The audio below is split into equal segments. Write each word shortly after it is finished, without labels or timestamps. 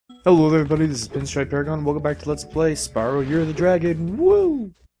Hello there, everybody, this is Pinstripe Paragon. Welcome back to Let's Play Spyro, You're the Dragon.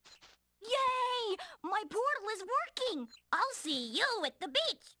 Woo! Yay! My portal is working! I'll see you at the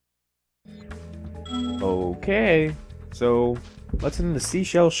beach! Okay, so let's end the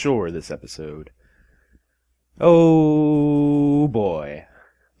Seashell Shore this episode. Oh boy.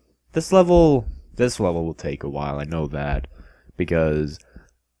 This level will take a while, I know that, because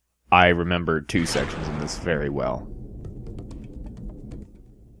I remember two sections in this very well.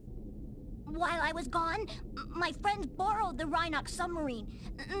 While I was gone, my friends borrowed the Rhinox submarine,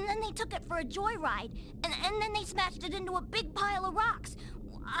 and then they took it for a joyride, and then they smashed it into a big pile of rocks.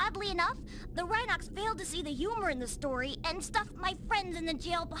 Oddly enough, the Rhinox failed to see the humor in the story and stuffed my friends in the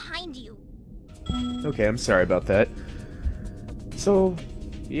jail behind you. Okay, I'm sorry about that. So,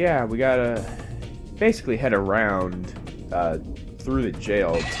 yeah, we gotta basically head around through the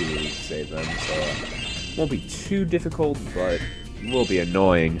jail to save them, so won't be too difficult, but will be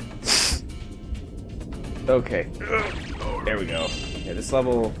annoying. Okay, there we go. Yeah, this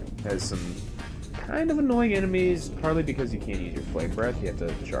level has some kind of annoying enemies, partly because you can't use your flame breath, you have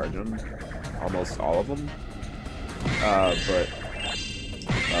to charge them, almost all of them. But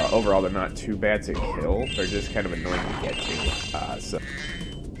overall they're not too bad to kill, they're just kind of annoying to get to. So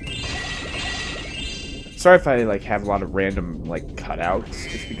sorry if I have a lot of random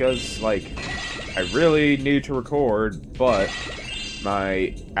cutouts, it's because I really need to record, but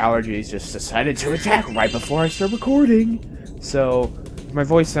my allergies just decided to attack right before I start recording. So, if my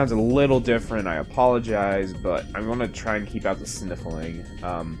voice sounds a little different, I apologize, but I'm gonna try and keep out the sniffling.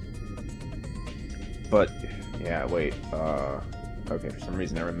 But, yeah, wait, okay, for some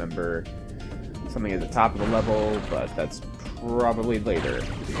reason I remember something at the top of the level, but that's probably later.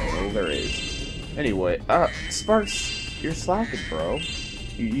 Oh, there is. Anyway, Sparks, you're slacking, bro.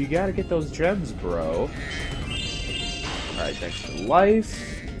 You gotta get those gems, bro. Alright, thanks for life.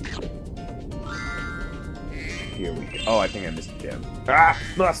 Here we go. Oh, I think I missed a gem. Ah!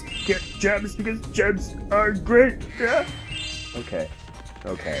 Must get gems because gems are great! Yeah! Okay.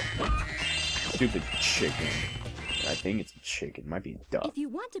 Okay. Stupid chicken. I think it's a chicken. Might be a duck. If you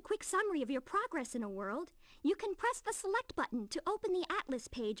want a quick summary of your progress in a world, you can press the select button to open the Atlas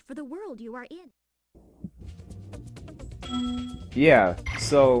page for the world you are in. Yeah,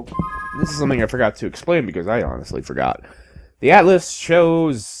 so this is something I forgot to explain because I honestly forgot. The Atlas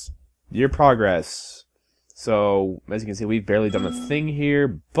shows your progress. So, as you can see, we've barely done a thing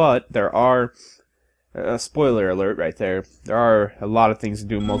here, but there are, spoiler alert right there, there are a lot of things to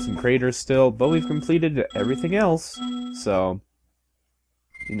do in Molten Crater still, but we've completed everything else. So,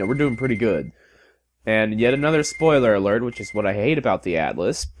 you know, we're doing pretty good. And yet another spoiler alert, which is what I hate about the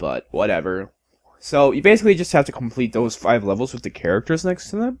Atlas, but whatever. So, you basically just have to complete those 5 levels with the characters next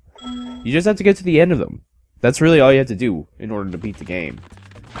to them. You just have to get to the end of them. That's really all you have to do in order to beat the game.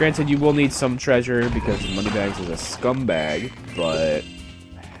 Granted, you will need some treasure because Moneybags is a scumbag, but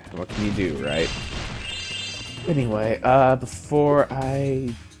what can you do, right? Anyway, before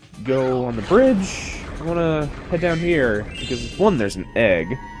I go on the bridge, I want to head down here because, one, there's an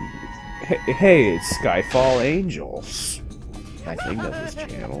egg. Hey, it's Skyfall Angels. I think that's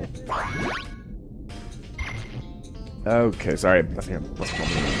his channel. Okay, sorry, I think I lost my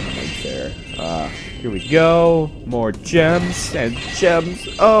right there. Here we go. More gems and gems.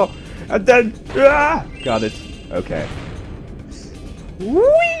 Oh, and then got it. Okay.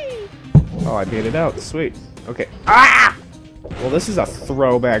 Whee! Oh, I made it out. Sweet. Okay. Ah! Well, this is a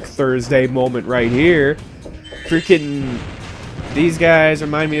throwback Thursday moment right here. Freaking, these guys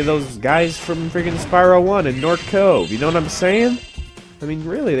remind me of those guys from freaking Spyro 1 in North Cove. You know what I'm saying? I mean,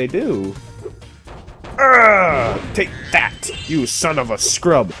 really, they do. Take that, you son of a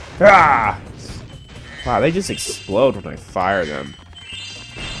scrub! Ah! Wow, they just explode when I fire them.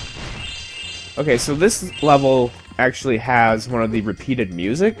 Okay, so this level actually has one of the repeated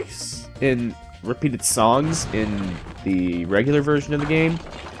songs in the regular version of the game.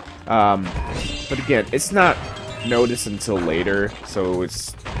 But again, it's not noticed until later, so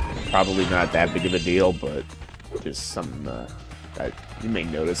it's probably not that big of a deal, but just something that you may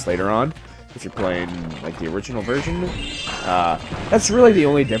notice later on. If you're playing the original version, that's really the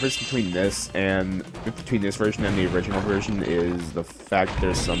only difference between this version and the original version is the fact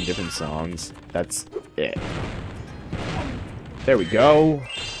there's some different songs. That's it. There we go.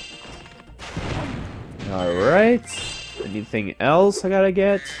 All right. Anything else I gotta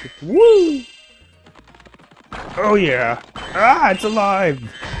get? Woo! Oh yeah! Ah, it's alive!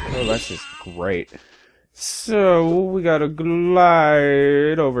 Oh, that's just great. So, we gotta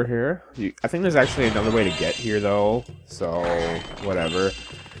glide over here. I think there's actually another way to get here, though. So, whatever.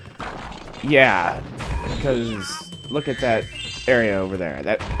 Yeah, because look at that area over there.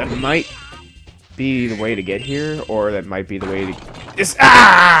 That might be the way to get here, or that might be the way to...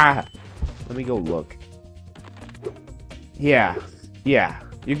 Ah! Let me go look. Yeah,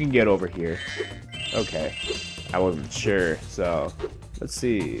 you can get over here. Okay, I wasn't sure, so let's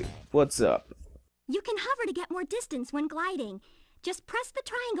see. What's up? You can hover to get more distance when gliding. Just press the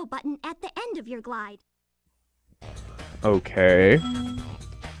triangle button at the end of your glide. Okay.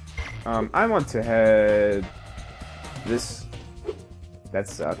 I want to head this. That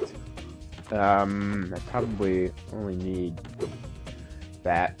sucked. I probably only need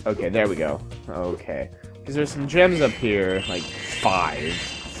that. Okay, there we go. Okay. Because there's some gems up here, like 5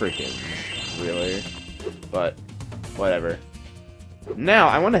 freaking, really. But, whatever. Now,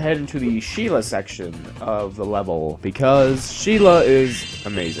 I want to head into the Sheila section of the level, because Sheila is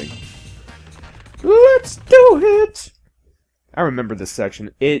amazing. Let's do it! I remember this section.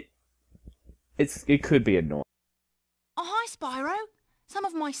 It could be annoying. Oh, hi, Spyro. Some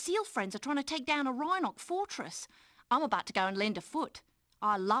of my seal friends are trying to take down a Rhinoc fortress. I'm about to go and lend a foot.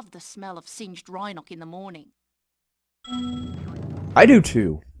 I love the smell of singed Rhinoc in the morning. I do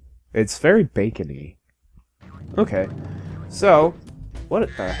too. It's very bacony. Okay. So, what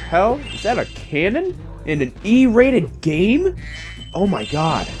the hell? Is that a cannon? In an E-rated game? Oh my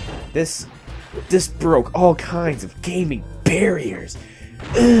god. This broke all kinds of gaming barriers.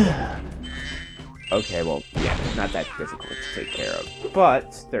 Ugh. Okay, well, yeah, not that difficult to take care of.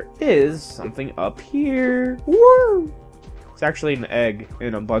 But there is something up here. Woo! It's actually an egg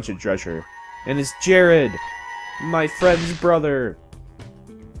and a bunch of treasure. And it's Jared, my friend's brother,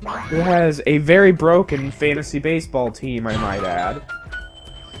 who has a very broken fantasy baseball team, I might add.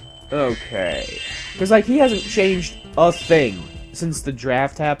 Okay. Because, like, he hasn't changed a thing since the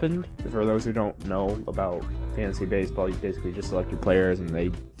draft happened. For those who don't know about fantasy baseball, you basically just select your players and they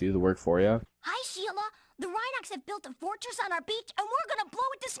do the work for you. Hi, Sheila. The Rhinocs have built a fortress on our beach, and we're gonna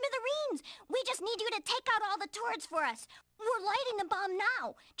blow it to smithereens. We just need you to take out all the turrets for us. We're lighting the bomb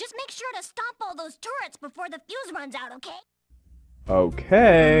now. Just make sure to stop all those turrets before the fuse runs out, okay?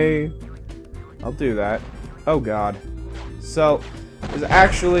 Okay. I'll do that. Oh god. So, there's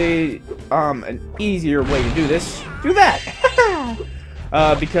actually, an easier way to do this. Do that!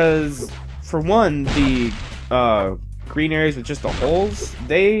 Because, for one, the, green areas with just the holes,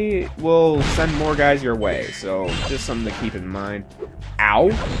 they will send more guys your way. So, just something to keep in mind. Ow.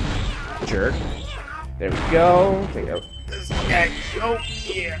 Jerk. There we go. Take out this guy. Oh,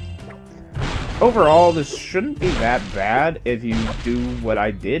 yeah. Overall, this shouldn't be that bad if you do what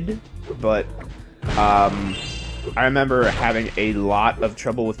I did. But, I remember having a lot of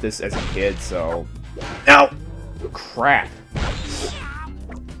trouble with this as a kid, so... No! Crap.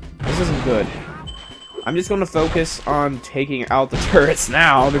 This isn't good. I'm just going to focus on taking out the turrets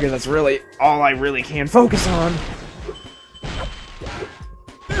now, because that's really all I really can focus on.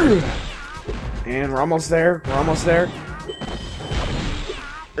 And we're almost there. We're almost there.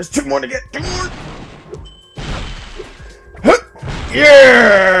 There's 2 more to get. 2 more!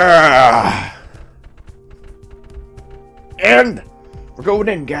 Yeah! And we're going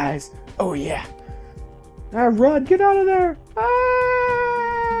in, guys. Oh, yeah. Ah, run. Get out of there.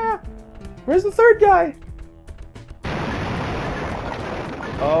 Ah! Where's the 3rd guy?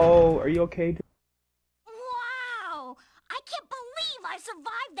 Oh, are you okay? Wow! I can't believe I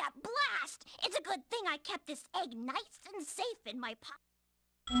survived that blast! It's a good thing I kept this egg nice and safe in my pocket.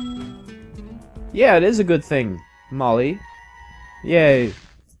 Yeah, it is a good thing, Molly. Yay.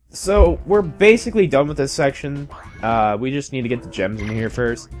 So, we're basically done with this section. We just need to get the gems in here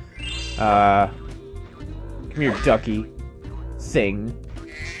first. Come here, ducky. Thing.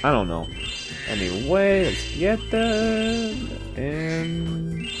 I don't know. Anyway, let's get them.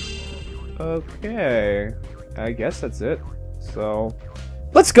 And... okay. I guess that's it. So...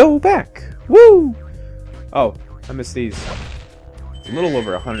 let's go back! Woo! Oh, I missed these. It's a little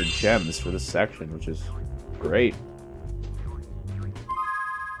over 100 gems for this section, which is great.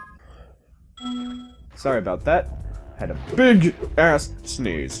 Sorry about that. Had a big ass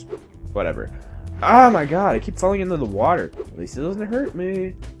sneeze. Whatever. Oh my god, I keep falling into the water. At least it doesn't hurt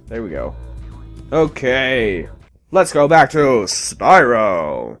me. There we go. Okay. Let's go back to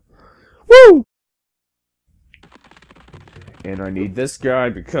Spyro. Woo! And I need this guy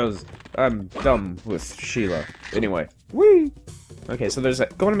because I'm dumb with Sheila. Anyway. Whee! Okay, so there's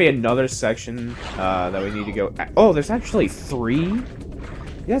going to be another section that we need to go... oh, there's actually 3?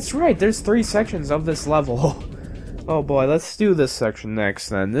 That's right, there's 3 sections of this level. Oh boy, let's do this section next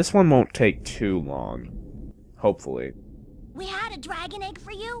then. This one won't take too long. Hopefully. We had a dragon egg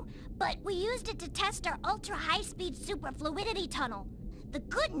for you, but we used it to test our ultra-high-speed super fluidity tunnel. The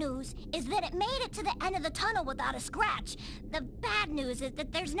good news is that it made it to the end of the tunnel without a scratch. The bad news is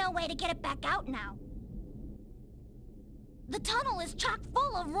that there's no way to get it back out now. The tunnel is chock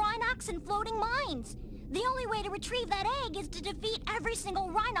full of Rhynocs and floating mines. The only way to retrieve that egg is to defeat every single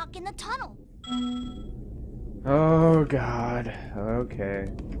Rhynoc in the tunnel. Oh god. Okay.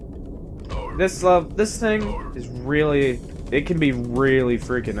 This thing is really, it can be really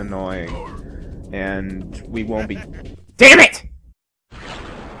freaking annoying. And we won't be, damn it!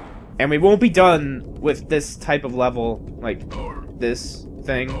 And we won't be done with this type of level, like this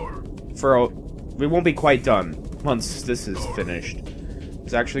thing, we won't be quite done once this is finished.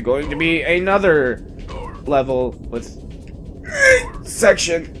 There's actually going to be another level with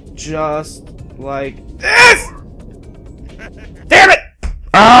section just like this! Damn it!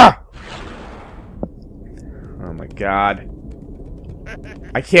 Ah! Oh my god.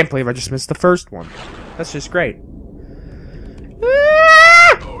 I can't believe I just missed the first one. That's just great.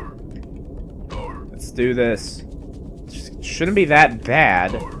 Ah! Let's do this. Shouldn't be that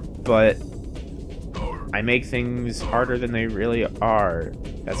bad, but I make things harder than they really are.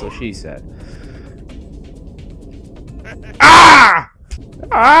 That's what she said. Ah!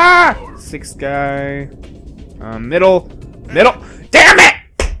 Ah! Sixth guy. Middle. Damn it!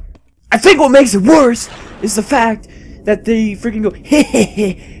 I think what makes it worse is the fact that they freaking go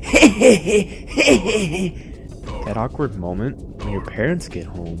that awkward moment when your parents get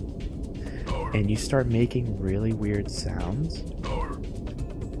home and you start making really weird sounds.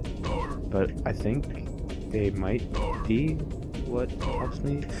 But I think they might be what helps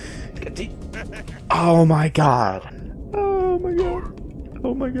me get the... Oh my god. Oh my god.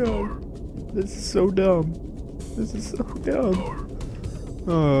 Oh my god. This is so dumb. This is so dumb.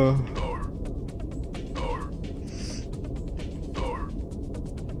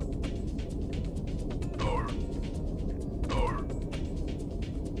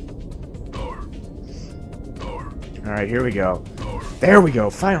 Alright, here we go. There we go,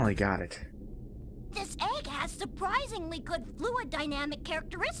 finally got it. This egg has surprisingly good fluid dynamic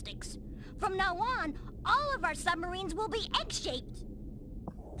characteristics. From now on, all of our submarines will be egg-shaped.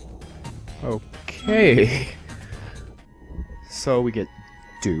 Okay. So we get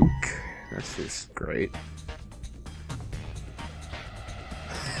Duke. That's just great.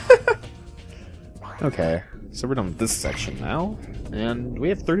 Okay, so we're done with this section now. And we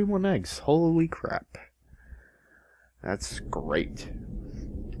have 31 eggs. Holy crap. That's great.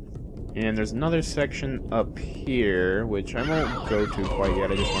 And there's another section up here, which I won't go to quite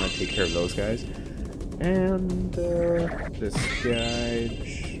yet. I just want to take care of those guys. And this guy,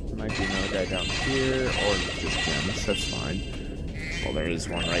 might be another guy down here, or just gems. That's fine. Well, there is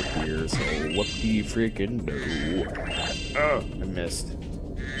one right here, so what do you freaking do? Oh, I missed.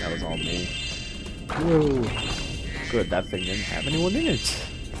 That was all me. Whoa. Good, that thing didn't have anyone in it.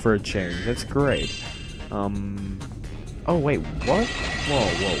 For a change, that's great. Oh wait, what?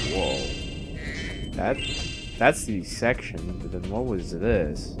 Whoa. That's the section, but then what was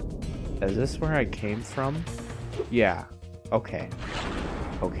this? Is this where I came from? Yeah. Okay.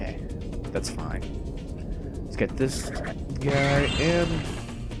 Okay. That's fine. Let's get this guy in.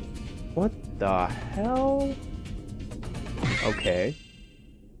 What the hell? Okay.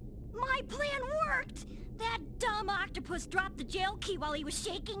 My plan worked! That dumb octopus dropped the jail key while he was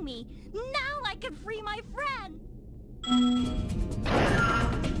shaking me. Now I can free my friend!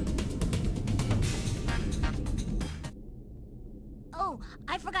 Oh,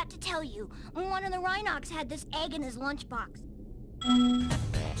 I forgot to tell you. One of the Rhynocs had this egg in his lunchbox.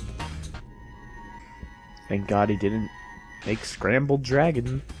 Thank God he didn't make Scrambled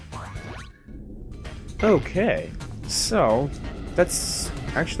Dragon. Okay, so that's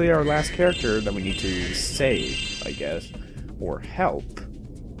actually our last character that we need to save, I guess, or help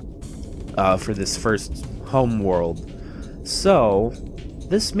for this first home world. So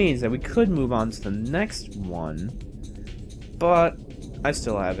this means that we could move on to the next one, but I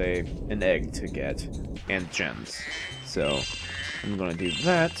still have an egg to get and gems. So I'm gonna do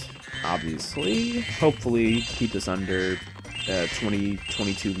that, obviously. Hopefully keep this under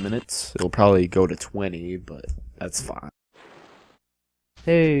 22 minutes. It'll probably go to 20, but that's fine.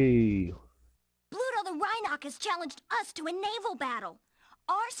 Hey! Pluto the Rhynoc has challenged us to a naval battle.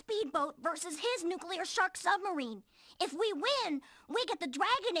 Our speedboat versus his nuclear shark submarine. If we win, we get the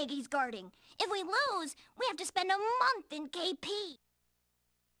dragon egg he's guarding. If we lose, we have to spend a month in KP.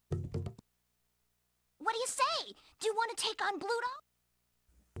 What do you say? Do you want to take on Pluto?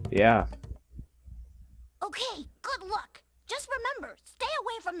 Yeah. Okay, good luck. Just remember, stay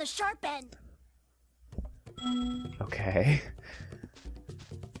away from the sharp end. Okay.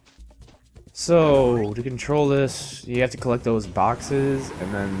 So, to control this, you have to collect those boxes,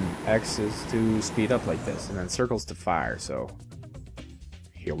 and then X is to speed up like this, and then circles to fire, so...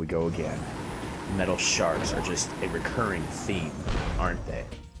 Here we go again. Metal sharks are just a recurring theme, aren't they?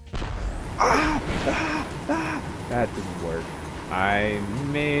 That didn't work. I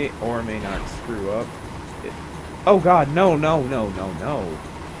may or may not screw up. Oh god, no, no, no, no, no.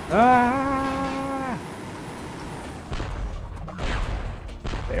 Ah!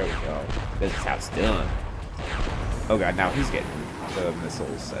 There we go. This is how it's done. Oh god, now he's getting the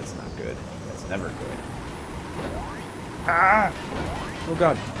missiles. That's not good. That's never good. Ah! Oh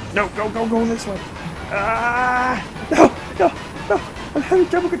god. No, go this way. Ah! No, no, no! I'm having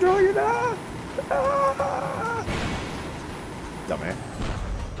trouble controlling it. Ah! Ah! Dumbass.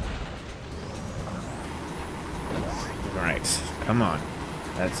 Alright, come on.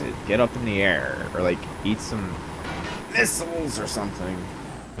 That's it. Get up in the air. Or, like, eat some missiles or something.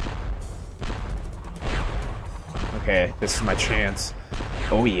 Okay, this is my chance.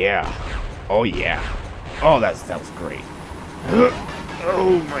 Oh, yeah. Oh, yeah. Oh, that was great.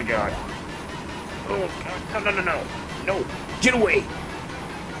 Oh, my God. Oh, God. No, no, no, no. No. Get away.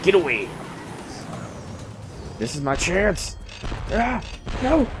 Get away. This is my chance. Ah,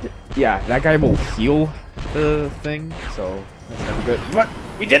 no. Yeah, that guy will heal the thing, so that's never good. But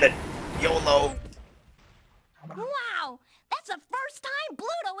we did it! YOLO! Wow! That's the first time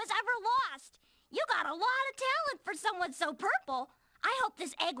Bluto has ever lost! You got a lot of talent for someone so purple. I hope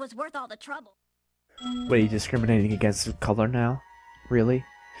this egg was worth all the trouble. What, are you discriminating against color now? Really?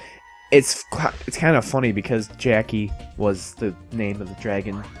 It's kind of funny because Jackie was the name of the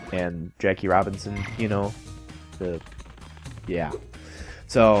dragon, and Jackie Robinson, you know, yeah.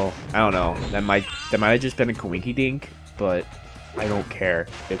 So, I don't know, that might have just been a coinky dink, but I don't care.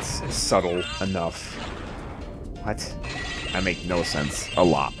 It's subtle enough. What? I make no sense a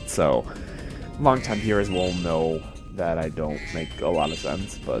lot, so longtime viewers will know that I don't make a lot of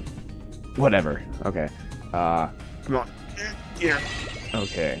sense, but whatever. Okay. Come on. Yeah.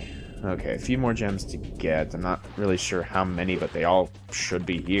 Okay. Okay, a few more gems to get. I'm not really sure how many, but they all should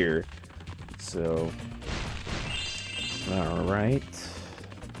be here. So, alright.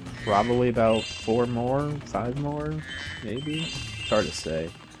 Probably about 4 more, 5 more, maybe? It's hard to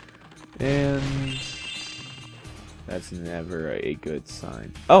say. And that's never a good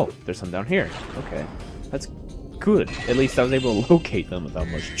sign. Oh, there's some down here. Okay, that's good. At least I was able to locate them without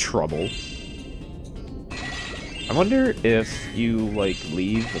much trouble. I wonder if you, like,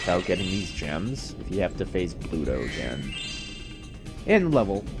 leave without getting these gems, if you have to face Pluto again. And the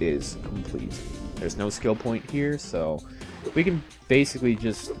level is complete. There's no skill point here, so we can basically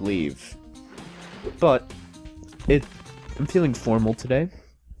just leave. But I'm feeling formal today,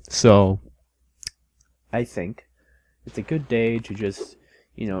 so I think it's a good day to just,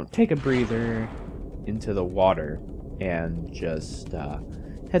 you know, take a breather into the water and just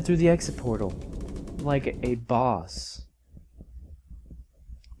head through the exit portal like a boss.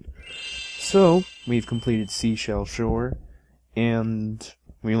 So, we've completed Seashell Shore, and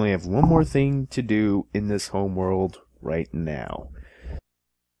we only have one more thing to do in this homeworld right now.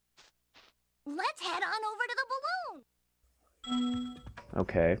 Let's head on over to the balloon.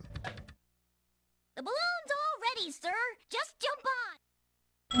 Okay. The balloon's all ready, sir. Just jump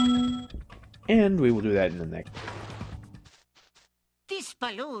on. And we will do that in the next. This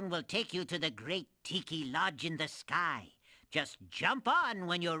balloon will take you to the great Tiki Lodge in the sky. Just jump on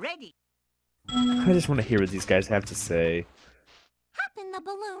when you're ready. I just want to hear what these guys have to say. Hop in the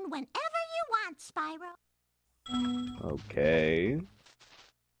balloon whenever you want, Spyro. Okay.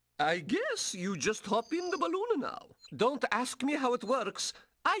 I guess you just hop in the balloon now. Don't ask me how it works.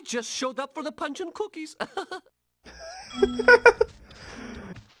 I just showed up for the punch and cookies.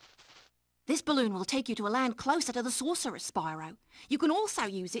 This balloon will take you to a land closer to the sorceress, Spyro. You can also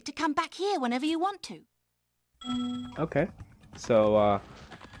use it to come back here whenever you want to. Okay. So,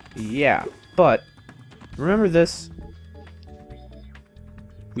 yeah. But, remember this.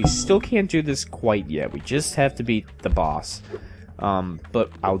 We still can't do this quite yet. We just have to beat the boss.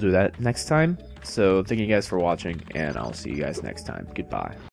 But I'll do that next time. So, thank you guys for watching, and I'll see you guys next time. Goodbye.